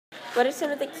What are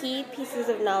some of the key pieces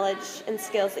of knowledge and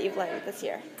skills that you've learned this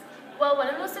year? Well, one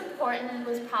of the most important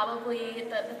was probably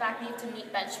the fact that you have to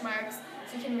meet benchmarks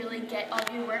so you can really get all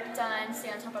of your work done,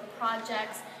 stay on top of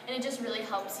projects, and it just really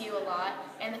helps you a lot.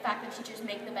 And the fact that teachers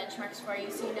make the benchmarks for you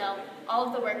so you know all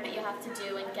of the work that you have to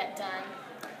do and get done.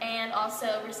 And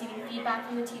also receiving feedback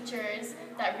from the teachers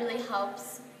that really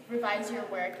helps revise your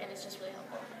work, and it's just really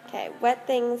helpful. Okay, what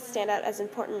things stand out as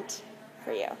important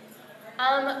for you?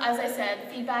 As I said,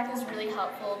 feedback is really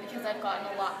helpful because I've gotten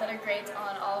a lot better grades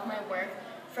on all of my work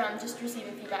from just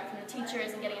receiving feedback from the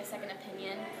teachers and getting a second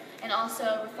opinion, and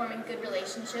also forming good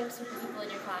relationships with the people in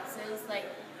your classes. Like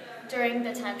during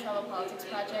the time travel politics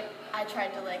project,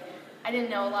 I didn't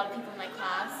know a lot of people in my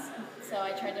class, so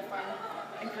I tried to form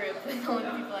a group with only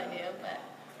the people I knew, but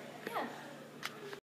yeah.